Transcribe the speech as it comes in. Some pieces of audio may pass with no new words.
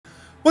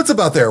What's up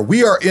out there?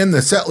 We are in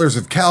the Settlers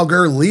of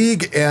Calgar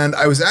League, and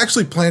I was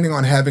actually planning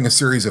on having a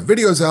series of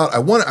videos out.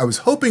 I was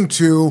hoping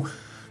to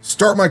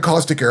start my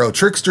Caustic Arrow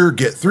Trickster,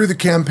 get through the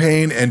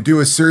campaign, and do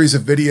a series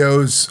of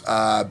videos,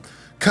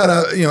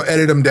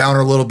 edit them down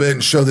a little bit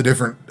and show the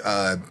different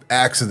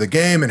acts of the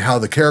game and how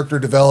the character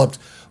developed.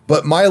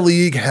 But my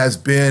league has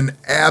been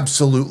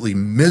absolutely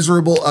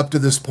miserable up to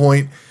this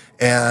point,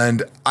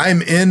 and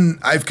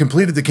I've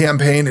completed the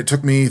campaign. It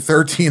took me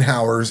 13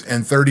 hours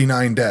and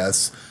 39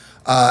 deaths.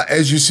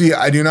 As you see,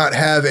 I do not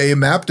have a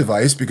map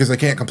device because I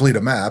can't complete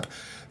a map.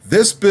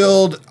 This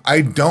build,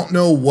 I don't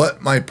know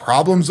what my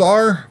problems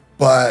are,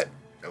 but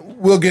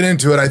we'll get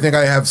into it. I think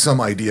I have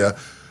some idea.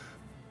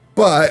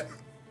 But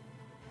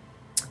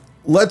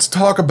let's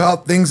talk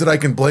about things that I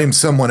can blame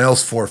someone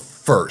else for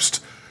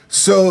first.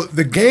 So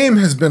the game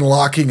has been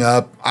locking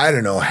up, I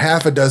don't know,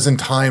 half a dozen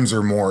times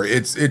or more.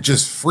 It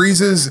just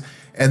freezes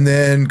and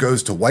then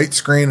goes to white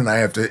screen and I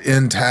have to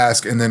end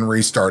task and then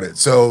restart it.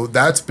 So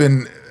that's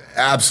been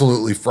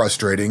absolutely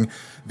frustrating.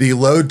 The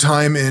load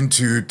time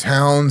into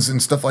towns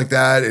and stuff like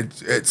that,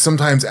 it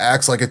sometimes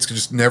acts like it's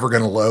just never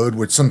going to load,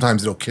 which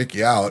sometimes it'll kick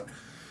you out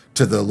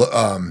to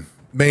the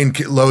main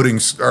loading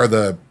or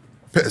the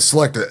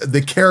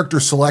character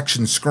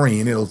selection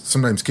screen. It'll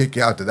sometimes kick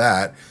you out to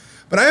that.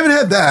 But I haven't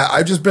had that.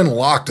 I've just been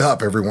locked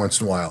up every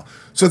once in a while.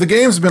 So the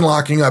game's been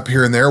locking up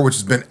here and there, which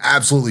has been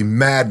absolutely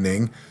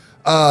maddening.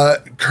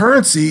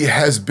 Currency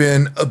has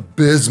been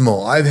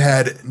abysmal. I've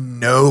had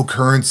no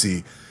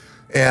currency.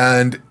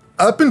 And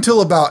up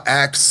until about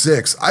Act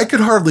 6, I could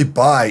hardly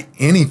buy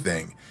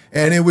anything.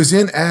 And it was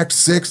in Act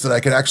 6 that I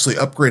could actually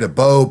upgrade a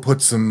bow,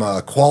 put some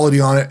quality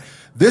on it.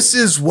 This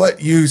is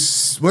what you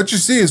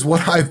see is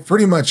what I've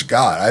pretty much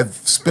got. I've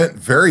spent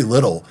very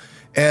little.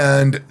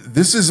 And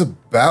this is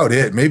about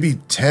it. Maybe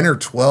 10 or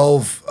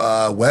 12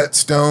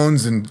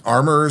 whetstones and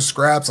armor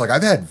scraps. Like,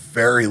 I've had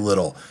very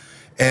little.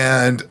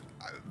 And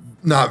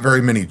not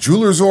very many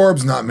jeweler's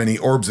orbs, not many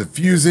orbs of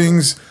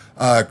fusings.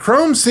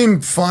 Chrome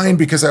seemed fine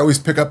because I always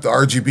pick up the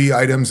RGB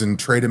items and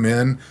trade them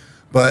in,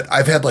 but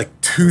I've had like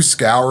 2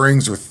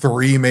 scourings or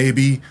 3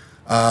 maybe.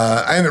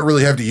 I haven't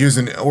really had to use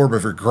an Orb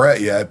of Regret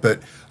yet,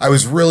 but I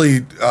was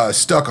really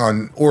stuck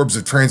on Orbs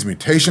of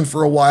Transmutation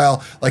for a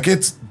while. Like,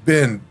 it's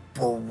been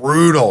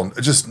brutal,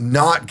 just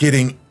not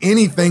getting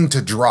anything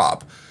to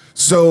drop.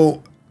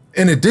 So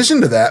in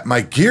addition to that, my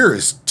gear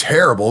is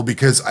terrible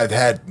because I've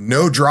had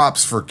no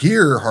drops for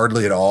gear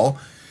hardly at all.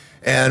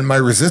 And my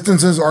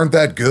resistances aren't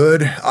that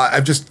good.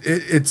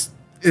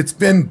 It's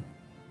been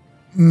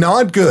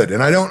not good,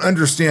 and I don't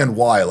understand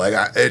why. Like,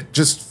 it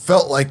just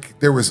felt like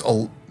there was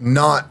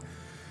not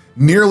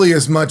nearly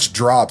as much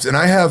drops. And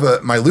I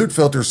have my loot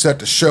filter set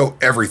to show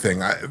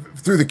everything.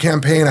 Through the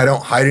campaign, I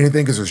don't hide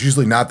anything because there's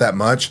usually not that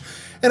much.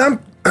 And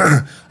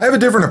I have a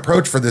different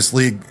approach for this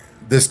league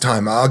this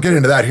time. I'll get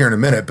into that here in a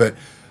minute, but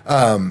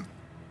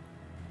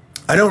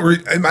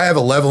I have a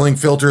leveling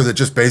filter that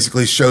just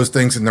basically shows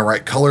things in the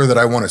right color that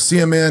I want to see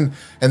them in,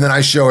 and then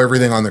I show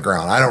everything on the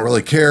ground. I don't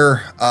really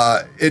care.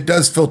 It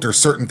does filter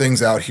certain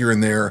things out here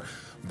and there,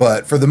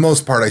 but for the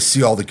most part, I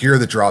see all the gear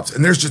that drops,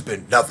 and there's just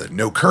been nothing.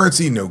 No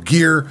currency, no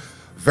gear,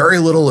 very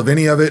little of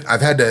any of it.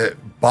 I've had to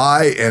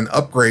buy and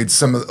upgrade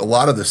a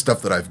lot of the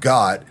stuff that I've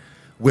got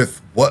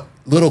with what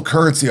little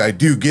currency I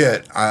do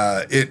get.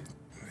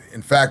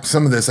 In fact,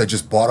 some of this I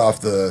just bought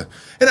off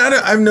and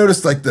I've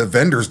noticed like the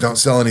vendors don't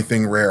sell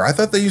anything rare. I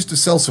thought they used to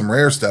sell some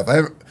rare stuff.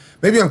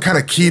 Maybe I'm kind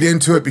of keyed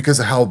into it because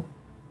of how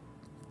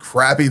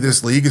crappy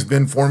this league has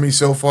been for me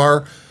so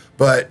far,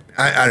 but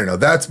I don't know.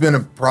 That's been a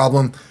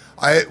problem.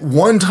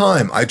 One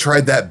time I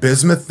tried that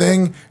bismuth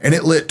thing and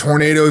it lit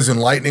tornadoes and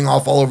lightning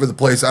off all over the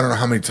place. I don't know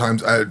how many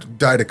times. I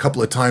died a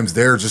couple of times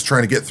there just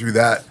trying to get through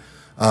that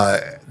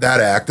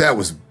act. That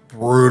was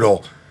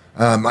brutal.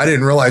 I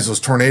didn't realize those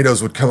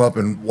tornadoes would come up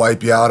and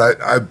wipe you out.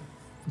 I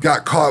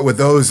got caught with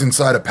those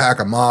inside a pack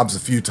of mobs a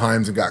few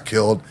times and got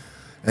killed,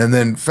 and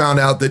then found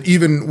out that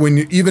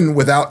even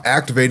without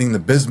activating the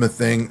bismuth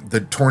thing, the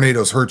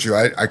tornadoes hurt you.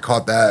 I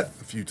caught that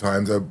a few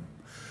times. I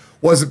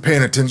wasn't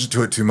paying attention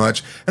to it too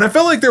much, and I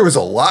felt like there was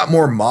a lot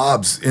more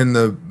mobs in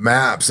the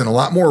maps and a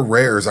lot more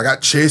rares. I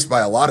got chased by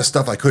a lot of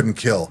stuff I couldn't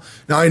kill.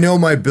 Now, I know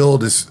my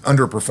build is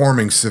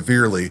underperforming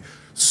severely,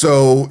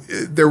 so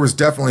there was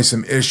definitely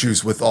some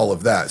issues with all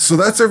of that. So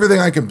that's everything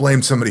I can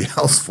blame somebody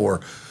else for.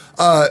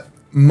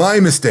 My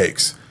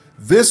mistakes.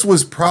 This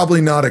was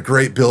probably not a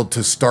great build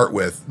to start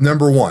with.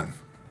 Number one,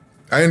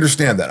 I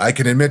understand that. I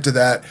can admit to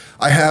that.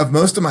 I have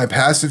most of my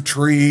passive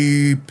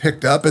tree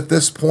picked up at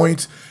this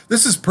point.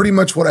 This is pretty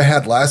much what I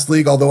had last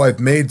league, although I've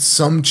made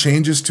some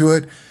changes to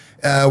it.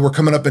 We're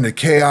coming up into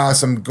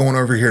Chaos. I'm going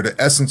over here to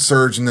Essence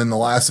Surge, and then the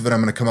last of it,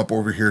 I'm going to come up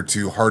over here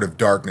to Heart of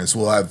Darkness.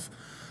 We'll have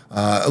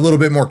a little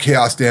bit more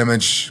chaos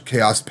damage,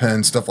 chaos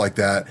pen, stuff like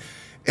that.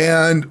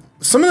 And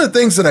some of the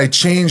things that I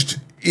changed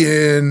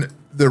in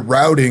the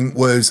routing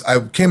was I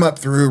came up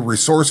through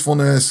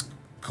resourcefulness,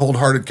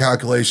 cold-hearted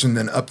calculation,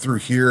 then up through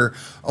here.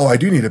 Oh, I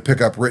do need to pick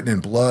up Written in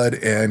Blood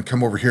and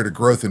come over here to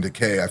Growth and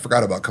Decay. I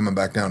forgot about coming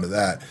back down to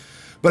that.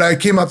 But I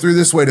came up through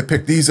this way to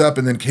pick these up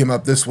and then came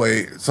up this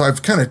way. So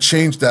I've kind of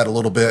changed that a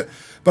little bit.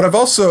 But I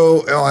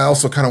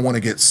also kind of want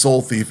to get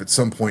Soul Thief at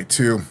some point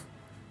too.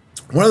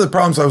 One of the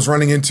problems I was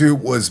running into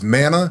was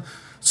mana.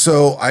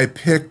 So I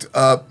picked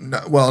up,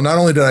 well, not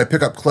only did I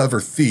pick up Clever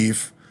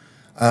Thief,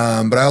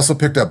 but I also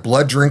picked up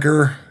Blood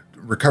Drinker,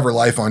 recover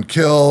life on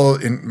kill,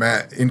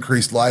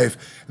 increased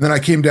life. And then I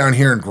came down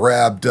here and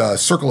grabbed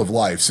Circle of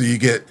Life. So you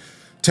get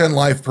 10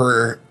 life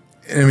per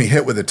enemy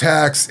hit with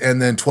attacks,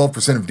 and then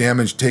 12% of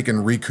damage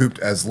taken recouped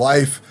as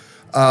life.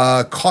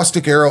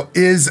 Caustic Arrow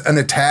is an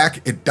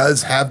attack. It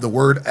does have the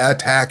word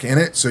attack in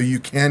it, so you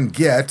can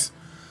get,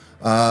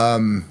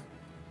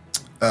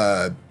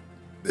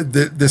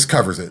 this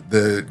covers it.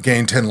 The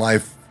gain 10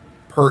 life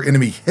per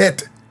enemy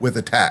hit with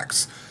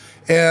attacks.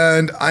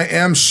 And I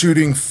am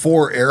shooting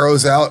 4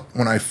 arrows out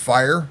when I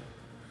fire,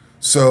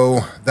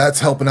 so that's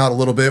helping out a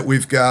little bit.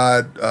 We've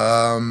got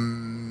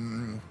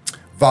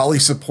volley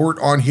support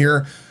on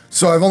here.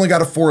 So I've only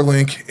got a 4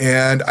 link,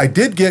 and I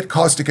did get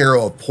Caustic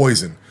Arrow of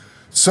Poison.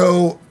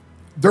 So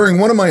during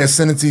one of my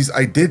ascendancies,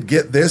 I did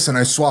get this, and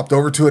I swapped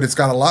over to it. It's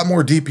got a lot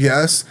more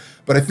DPS,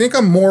 but I think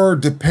I'm more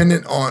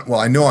dependent on, well,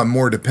 I know I'm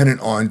more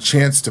dependent on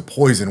chance to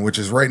poison, which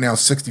is right now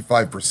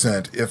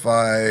 65%. If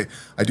I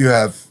do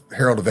have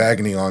Herald of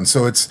Agony on.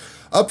 So it's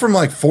up from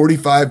like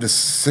 45 to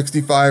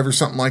 65 or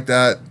something like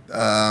that.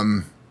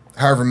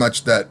 However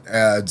much that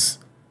adds.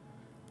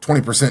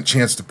 20%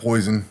 chance to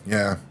poison,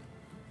 yeah.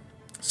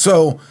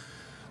 So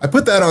I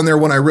put that on there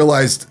when I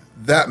realized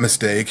that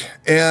mistake.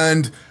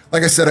 And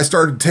like I said, I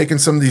started taking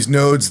some of these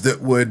nodes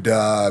that would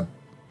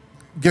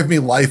give me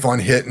life on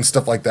hit and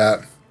stuff like that.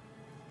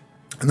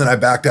 And then I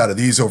backed out of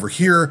these over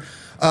here.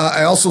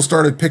 I also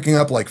started picking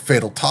up like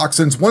Fatal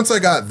Toxins. Once I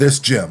got this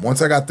gem,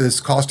 once I got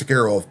this Caustic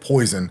Arrow of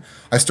Poison,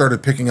 I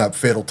started picking up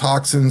Fatal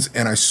Toxins,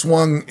 and I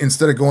swung,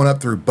 instead of going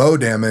up through bow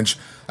damage,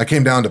 I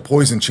came down to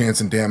poison chance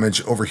and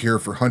damage over here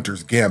for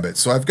Hunter's Gambit.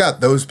 So I've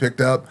got those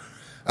picked up.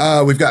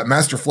 We've got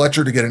Master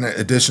Fletcher to get an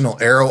additional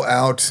arrow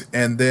out,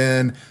 and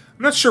then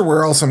I'm not sure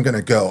where else I'm going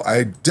to go.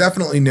 I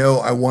definitely know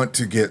I want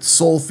to get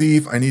Soul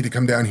Thief. I need to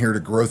come down here to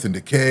Growth and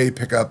Decay,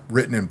 pick up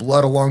Written in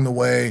Blood along the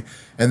way,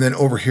 and then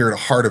over here to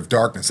Heart of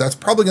Darkness. That's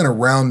probably going to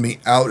round me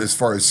out as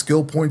far as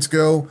skill points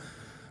go.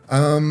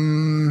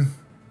 Yeah,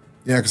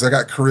 because I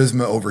got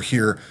Charisma over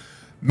here.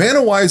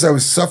 Mana-wise, I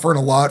was suffering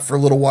a lot for a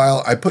little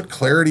while. I put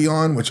Clarity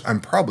on, which I'm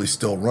probably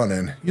still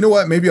running. You know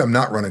what? Maybe I'm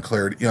not running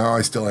Clarity. You know,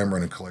 I still am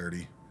running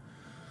Clarity.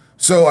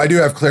 So I do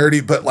have Clarity,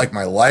 but like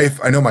my life,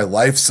 I know my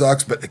life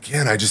sucks, but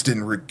again, I just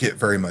didn't get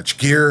very much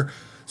gear.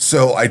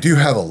 So I do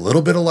have a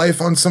little bit of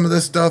life on some of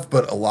this stuff,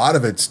 but a lot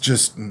of it's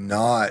just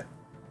not,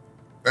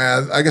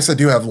 I guess I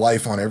do have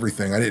life on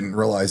everything. I didn't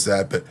realize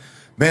that, but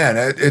man,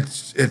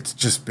 it's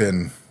just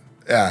been,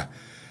 yeah,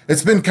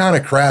 it's been kind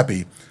of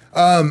crappy.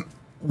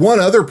 One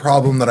other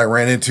problem that I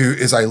ran into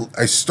is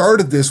I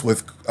started this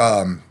with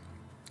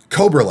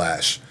Cobra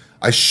Lash.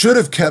 I should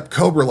have kept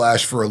Cobra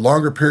Lash for a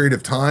longer period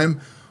of time.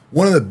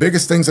 One of the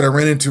biggest things that I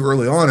ran into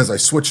early on is I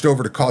switched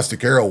over to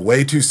Caustic Arrow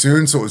way too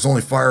soon, so it was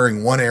only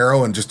firing 1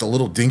 arrow in just a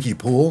little dinky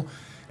pool.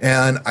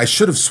 And I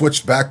should have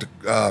switched back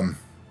to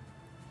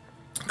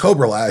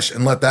Cobra Lash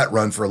and let that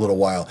run for a little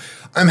while.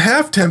 I'm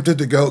half tempted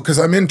to go, because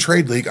I'm in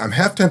Trade League, I'm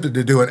half tempted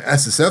to do an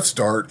SSF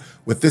start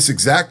with this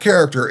exact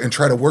character and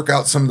try to work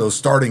out some of those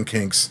starting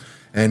kinks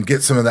and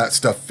get some of that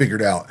stuff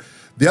figured out.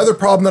 The other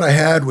problem that I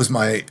had was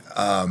my...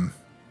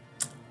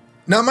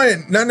 not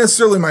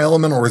necessarily my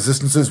elemental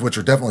resistances, which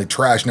are definitely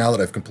trash now that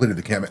I've completed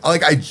the campaign.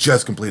 Like, I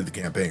just completed the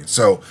campaign,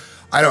 so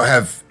I don't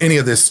have any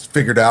of this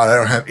figured out. I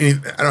don't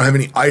have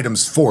any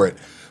items for it.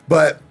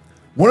 But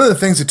one of the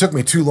things that took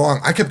me too long,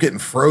 I kept getting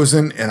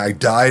frozen, and I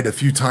died a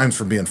few times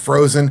from being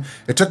frozen.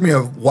 It took me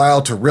a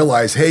while to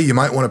realize, hey, you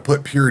might want to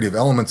put Purity of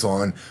Elements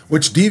on,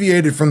 which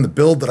deviated from the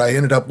build that I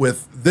ended up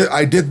with.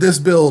 I did this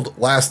build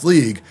last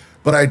league,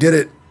 but I did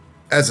it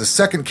as a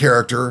second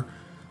character,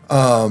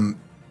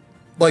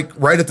 like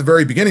right at the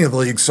very beginning of the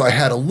league, so I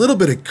had a little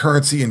bit of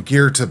currency and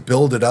gear to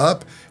build it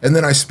up, and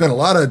then I spent a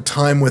lot of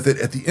time with it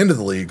at the end of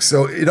the league,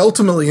 so it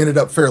ultimately ended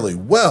up fairly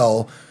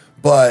well,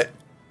 but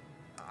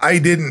I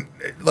didn't,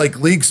 like,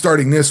 league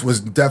starting this was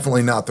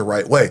definitely not the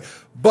right way.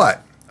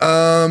 But,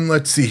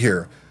 let's see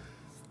here.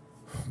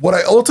 What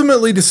I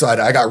ultimately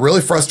decided, I got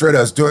really frustrated.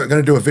 I was going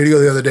to do a video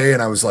the other day,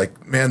 and I was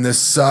like, man, this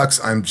sucks.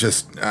 I'm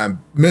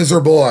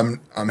miserable.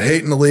 I'm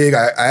hating the league.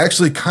 I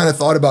actually kind of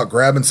thought about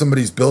grabbing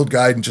somebody's build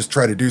guide and just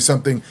try to do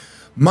something.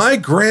 My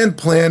grand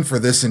plan for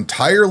this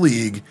entire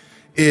league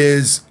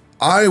is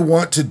I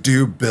want to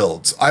do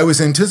builds. I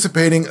was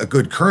anticipating a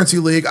good currency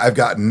league. I've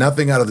got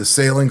nothing out of the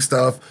sailing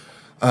stuff.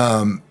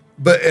 And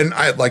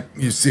I, like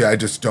you see, I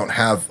just don't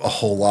have a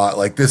whole lot.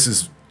 Like, this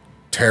is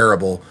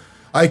terrible.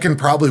 I can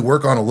probably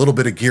work on a little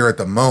bit of gear at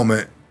the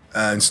moment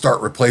and start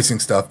replacing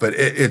stuff, but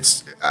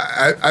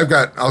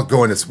I'll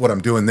go into what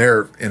I'm doing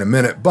there in a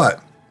minute.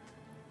 But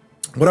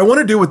what I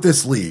want to do with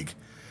this league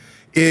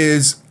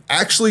is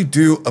actually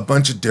do a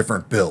bunch of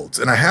different builds,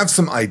 and I have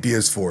some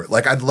ideas for it.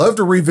 Like, I'd love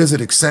to revisit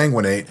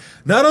Exsanguinate,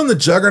 not on the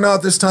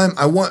Juggernaut this time.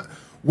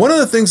 One of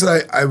the things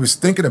that I was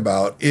thinking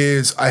about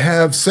is I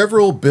have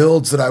several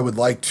builds that I would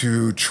like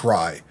to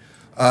try.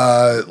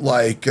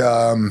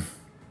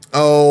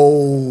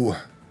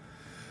 Oh,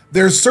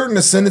 there's certain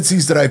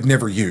ascendancies that I've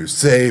never used,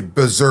 say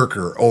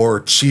Berserker or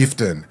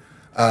Chieftain.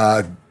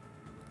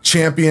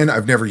 Champion,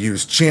 I've never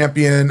used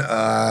Champion.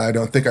 I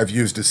don't think I've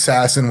used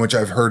Assassin, which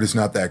I've heard is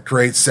not that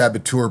great.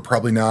 Saboteur,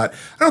 probably not.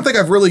 I don't think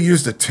I've really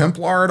used a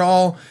Templar at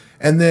all.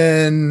 And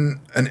then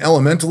an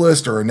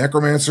Elementalist or a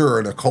Necromancer or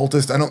an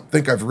Occultist, I don't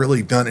think I've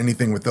really done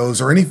anything with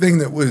those or anything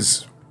that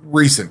was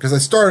recent.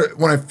 Because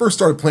when I first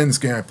started playing this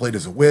game, I played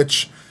as a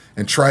Witch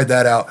and tried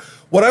that out.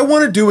 What I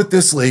want to do with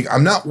this league,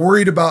 I'm not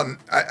worried about,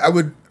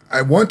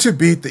 I want to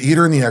beat the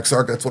Eater and the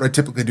Exarch. That's what I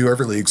typically do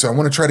every league. So I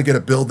want to try to get a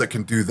build that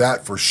can do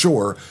that for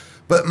sure.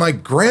 But my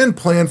grand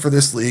plan for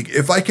this league,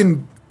 if I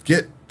can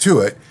get to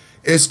it,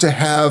 is to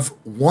have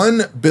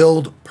one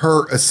build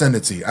per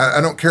ascendancy.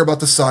 I don't care about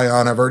the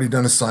Scion. I've already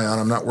done a Scion.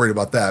 I'm not worried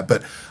about that.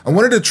 But I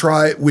wanted to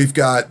try, we've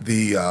got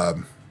the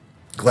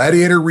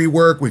Gladiator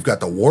rework. We've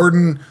got the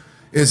Warden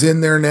is in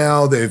there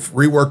now. They've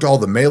reworked all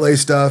the melee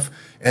stuff.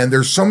 And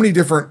there's so many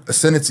different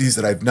ascendancies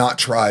that I've not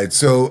tried.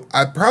 So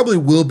I probably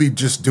will be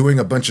just doing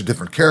a bunch of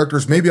different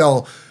characters. Maybe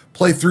I'll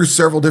play through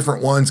several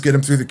different ones, get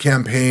them through the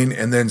campaign,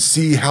 and then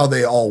see how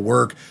they all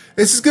work.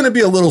 This is going to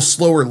be a little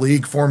slower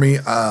league for me.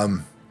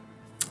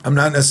 I'm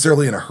not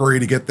necessarily in a hurry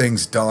to get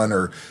things done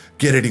or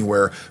get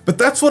anywhere, but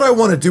that's what I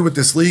want to do with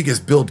this league is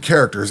build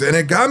characters. And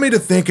it got me to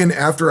thinking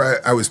after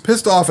I was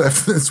pissed off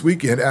after this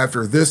weekend,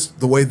 after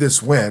the way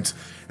this went,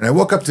 and I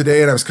woke up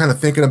today and I was kind of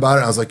thinking about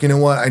it. I was like, you know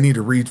what? I need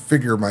to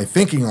refigure my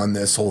thinking on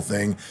this whole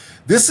thing.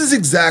 This is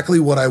exactly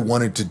what I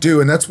wanted to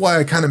do. And that's why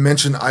I kind of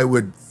mentioned I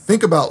would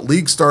think about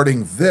league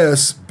starting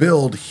this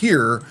build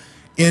here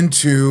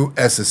into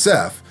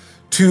SSF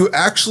to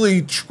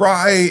actually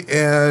try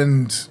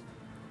and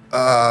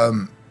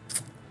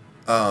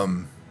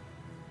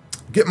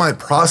get my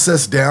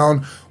process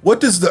down.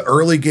 What does the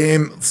early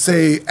game,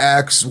 say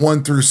acts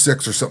 1 through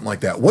 6 or something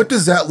like that, what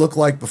does that look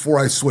like before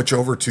I switch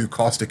over to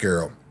Caustic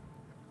Arrow?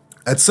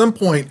 At some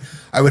point,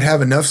 I would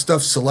have enough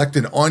stuff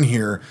selected on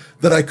here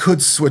that I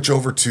could switch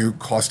over to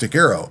Caustic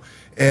Arrow.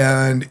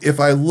 And if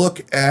I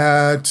look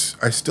at,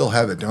 I still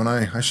have it, don't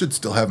I? I should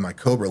still have my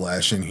Cobra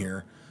Lash in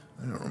here.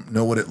 I don't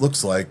know what it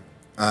looks like.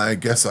 I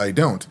guess I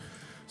don't.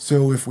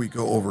 So if we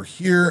go over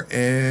here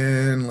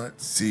and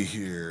let's see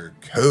here,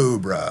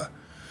 Cobra.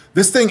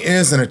 This thing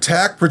is an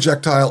attack,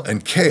 projectile,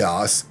 and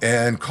chaos,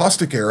 and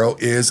Caustic Arrow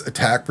is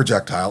attack,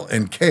 projectile,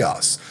 and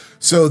chaos.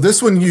 So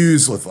this one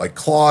used with like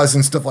claws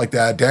and stuff like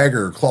that,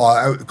 dagger or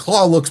claw.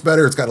 Claw looks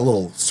better. It's got a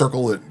little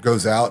circle that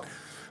goes out,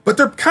 but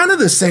they're kind of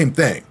the same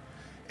thing.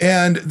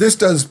 And this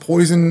does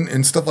poison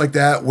and stuff like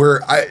that,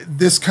 where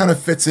this kind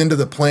of fits into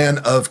the plan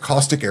of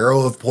Caustic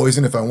Arrow of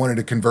poison if I wanted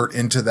to convert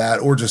into that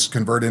or just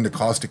convert into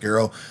Caustic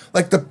Arrow.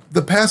 Like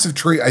the passive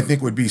tree, I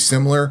think would be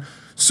similar.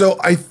 So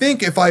I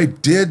think if I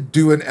did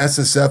do an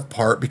SSF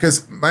part,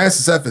 because my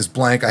SSF is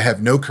blank, I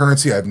have no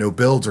currency, I have no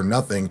builds or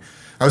nothing.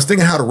 I was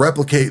thinking how to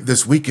replicate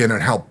this weekend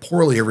and how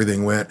poorly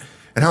everything went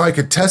and how I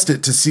could test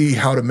it to see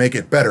how to make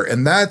it better.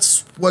 And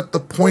that's what the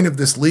point of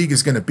this league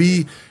is going to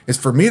be, is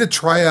for me to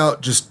try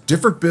out just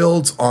different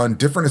builds on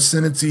different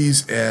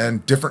ascendancies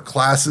and different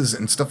classes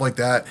and stuff like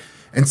that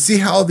and see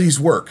how these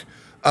work.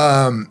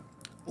 I don't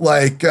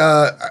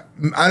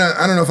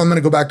know if I'm going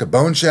to go back to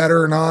Bone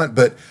Shatter or not,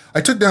 but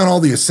I took down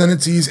all the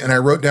ascendancies and I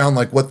wrote down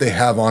like what they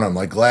have on them.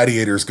 Like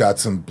Gladiator's got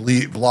some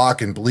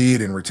block and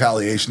bleed and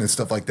retaliation and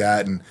stuff like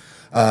that. And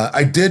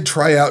I did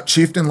try out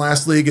Chieftain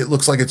last league. It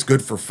looks like it's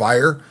good for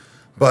fire,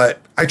 but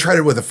I tried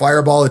it with a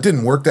fireball. It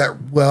didn't work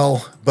that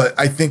well, but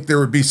I think there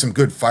would be some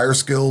good fire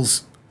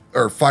skills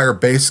or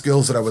fire-based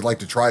skills that I would like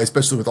to try,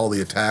 especially with all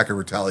the attack and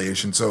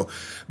retaliation. So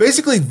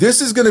basically,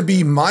 this is going to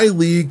be my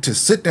league to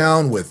sit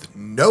down with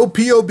no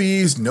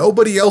POBs,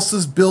 nobody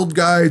else's build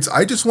guides.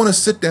 I just want to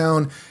sit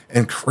down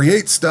and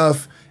create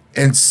stuff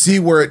and see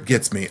where it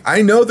gets me.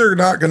 I know they're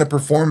not going to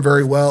perform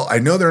very well. I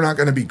know they're not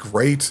going to be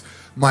great.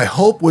 My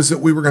hope was that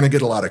we were going to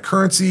get a lot of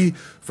currency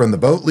from the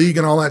boat league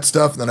and all that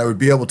stuff, and then I would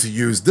be able to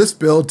use this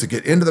build to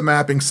get into the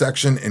mapping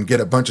section and get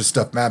a bunch of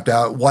stuff mapped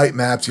out, white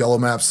maps, yellow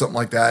maps, something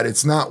like that.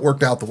 It's not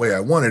worked out the way I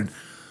wanted,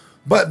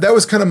 but that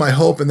was kind of my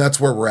hope, and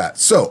that's where we're at.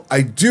 So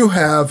I do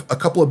have a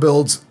couple of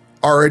builds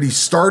already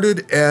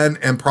started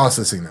and am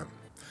processing them.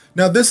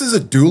 Now, this is a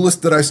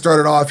duelist that I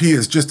started off. He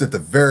is just at the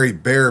very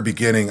bare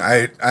beginning.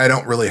 I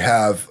don't really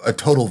have a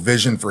total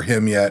vision for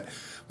him yet.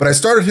 But I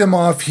started him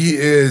off. He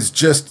is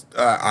just,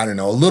 I don't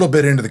know, a little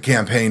bit into the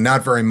campaign,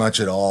 not very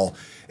much at all.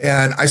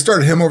 And I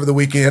started him over the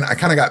weekend.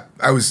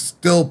 I was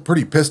still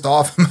pretty pissed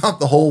off about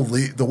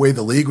the way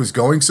the league was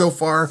going so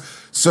far.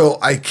 So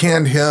I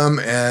canned him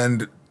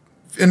and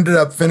ended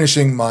up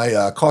finishing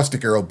my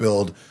Caustic Arrow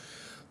build.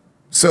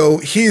 So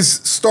he's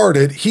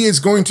started. He is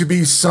going to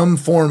be some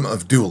form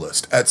of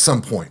duelist at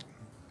some point.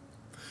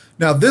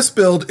 Now, this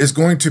build is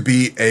going to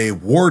be a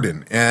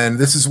Warden, and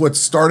this is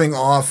what's starting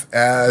off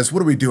as, what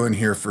are we doing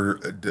here for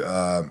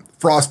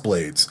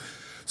Frostblades?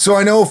 So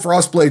I know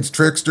Frostblades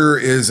Trickster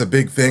is a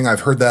big thing.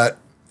 I've heard that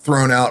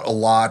thrown out a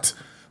lot,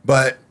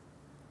 but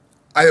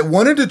I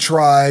wanted to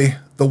try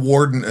the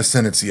Warden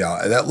Ascendancy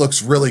out. That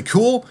looks really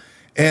cool.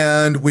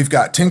 And we've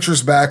got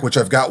Tinctures back, which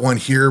I've got one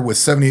here with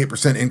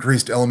 78%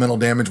 increased elemental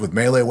damage with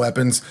melee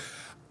weapons.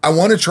 I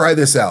want to try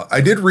this out.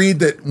 I did read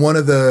that one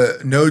of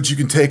the nodes you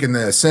can take in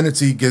the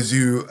Ascendancy gives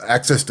you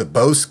access to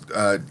bows,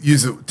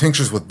 use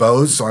Tinctures with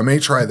bows, so I may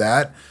try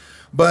that.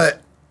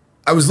 But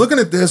I was looking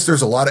at this,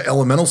 there's a lot of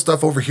elemental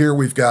stuff over here.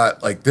 We've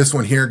got, like, this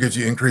one here gives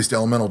you increased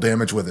elemental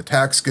damage with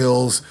attack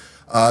skills.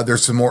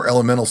 There's some more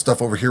elemental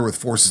stuff over here with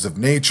forces of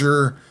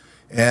nature.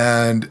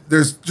 And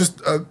there's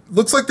just,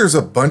 looks like there's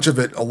a bunch of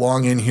it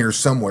along in here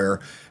somewhere.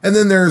 And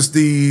then there's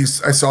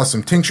these, I saw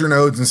some tincture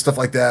nodes and stuff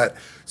like that.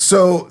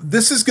 So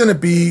this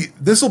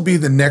will be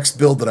the next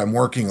build that I'm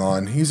working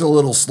on. He's a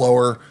little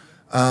slower.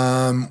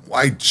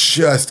 I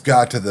just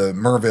got to the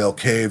Mervale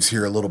Caves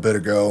here a little bit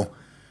ago.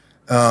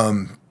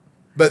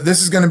 But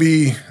this is going to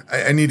be,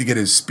 I need to get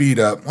his speed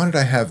up. Why did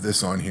I have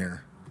this on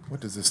here? What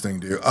does this thing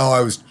do? Oh,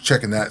 I was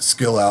checking that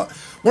skill out.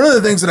 One of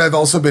the things that I've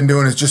also been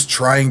doing is just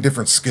trying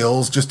different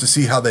skills just to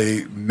see how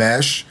they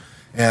mesh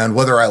and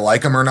whether I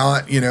like them or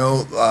not. You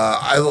know,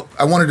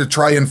 I wanted to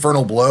try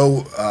Infernal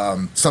Blow,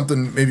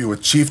 something maybe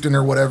with Chieftain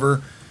or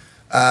whatever.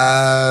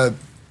 I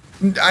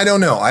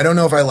don't know. I don't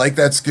know if I like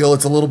that skill.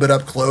 It's a little bit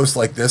up close,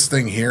 like this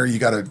thing here. You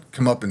got to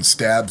come up and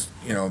stab,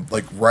 you know,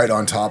 like right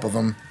on top of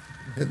them.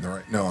 Hitting the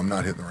right? No, I'm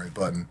not hitting the right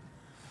button.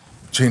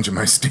 Changing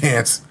my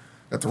stance.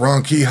 Got the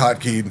wrong key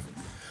hotkeyed.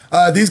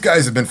 These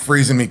guys have been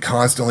freezing me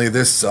constantly.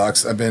 This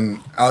sucks. I've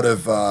been out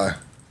of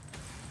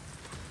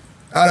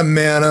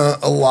mana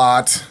a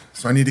lot,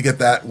 so I need to get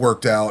that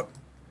worked out.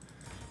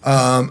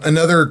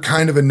 Another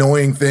kind of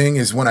annoying thing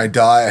is when I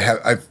die,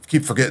 I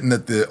keep forgetting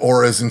that the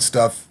auras and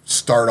stuff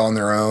start on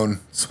their own,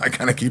 so I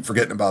kind of keep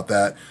forgetting about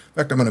that. In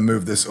fact, I'm going to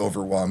move this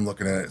over while I'm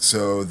looking at it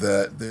so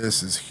that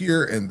this is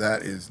here and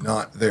that is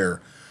not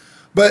there.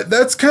 But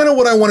that's kind of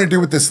what I want to do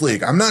with this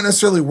league. I'm not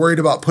necessarily worried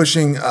about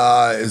pushing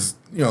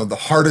the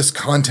hardest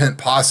content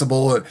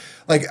possible.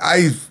 Like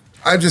I've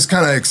just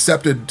kind of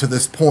accepted to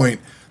this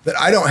point that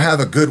I don't have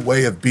a good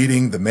way of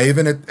beating the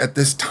Maven at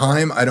this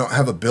time. I don't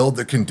have a build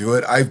that can do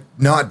it. I've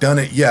not done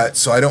it yet,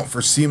 so I don't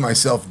foresee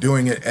myself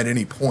doing it at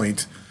any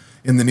point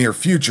in the near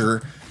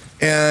future.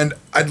 And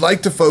I'd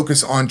like to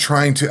focus on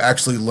trying to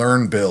actually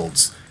learn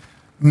builds.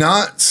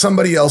 Not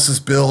somebody else's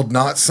build,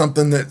 not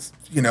something that's,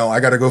 you know, I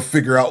got to go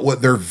figure out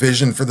what their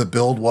vision for the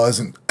build was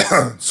and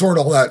sort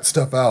all that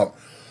stuff out.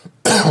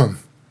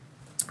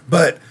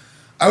 But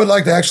I would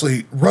like to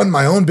actually run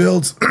my own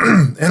builds,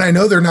 and I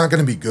know they're not going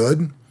to be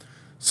good.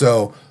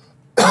 So,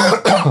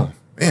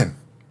 man.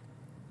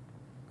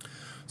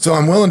 So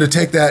I'm willing to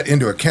take that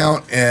into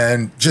account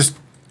and just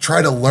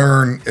try to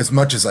learn as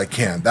much as I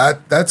can.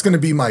 That's going to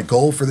be my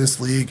goal for this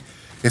league,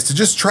 is to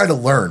just try to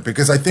learn,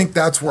 because I think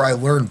that's where I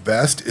learn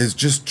best, is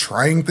just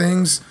trying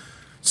things.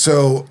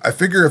 So I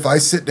figure if I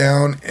sit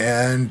down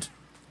and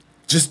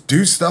just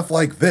do stuff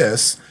like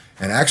this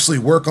and actually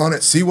work on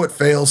it, see what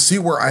fails, see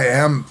where I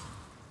am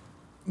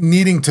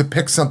needing to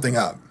pick something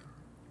up.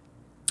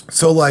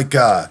 So like,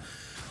 I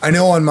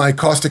know on my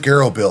Caustic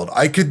Arrow build,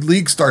 I could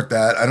league start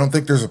that. I don't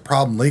think there's a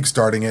problem league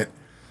starting it.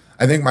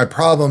 I think my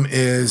problem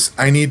is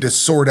I need to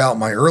sort out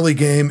my early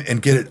game and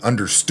get it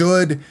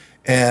understood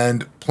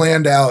and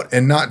planned out,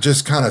 and not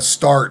just kind of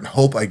start and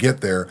hope I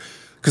get there.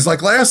 Because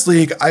like last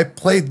league, I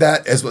played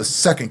that as a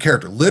second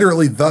character,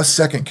 literally the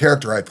second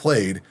character I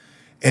played.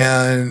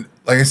 And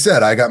like I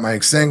said, I got my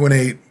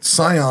Exsanguinate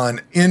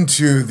Scion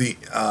into the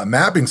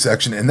mapping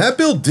section, and that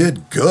build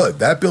did good.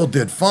 That build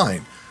did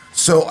fine.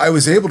 So I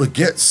was able to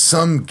get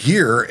some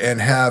gear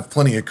and have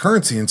plenty of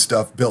currency and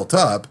stuff built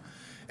up.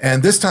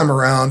 And this time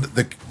around,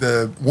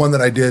 the one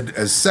that I did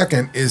as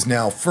second is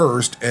now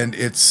first, and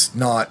it's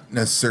not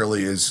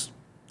necessarily as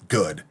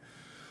good.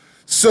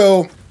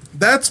 So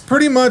that's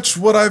pretty much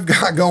what I've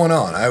got going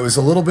on. I was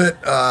a little bit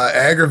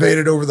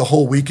aggravated over the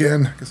whole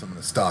weekend. I guess I'm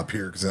going to stop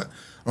here because I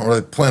don't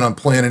really plan on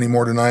playing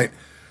anymore tonight.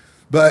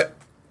 But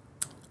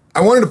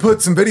I wanted to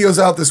put some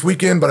videos out this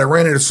weekend, but I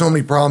ran into so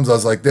many problems. I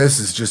was like, this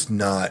is just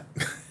not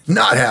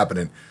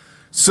happening.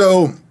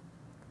 So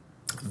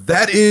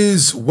that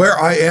is where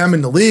I am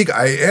in the league.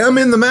 I am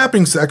in the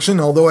mapping section,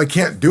 although I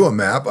can't do a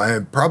map.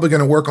 I'm probably going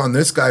to work on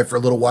this guy for a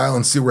little while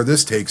and see where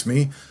this takes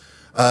me.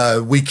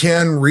 We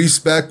can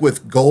respec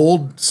with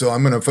gold, so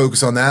I'm going to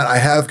focus on that. I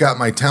have got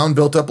my town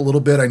built up a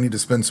little bit. I need to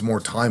spend some more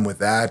time with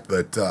that,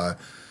 but the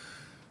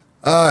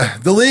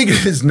league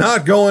is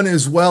not going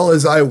as well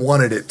as I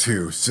wanted it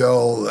to,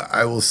 so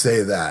I will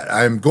say that.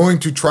 I'm going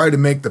to try to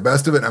make the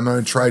best of it. I'm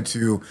going to try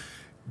to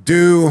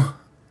do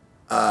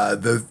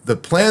the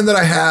plan that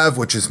I have,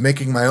 which is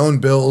making my own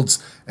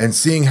builds and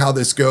seeing how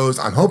this goes.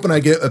 I'm hoping I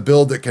get a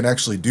build that can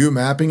actually do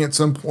mapping at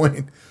some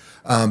point.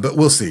 But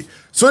we'll see.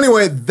 So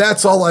anyway,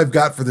 that's all I've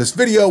got for this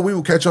video. We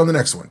will catch you on the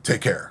next one.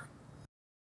 Take care.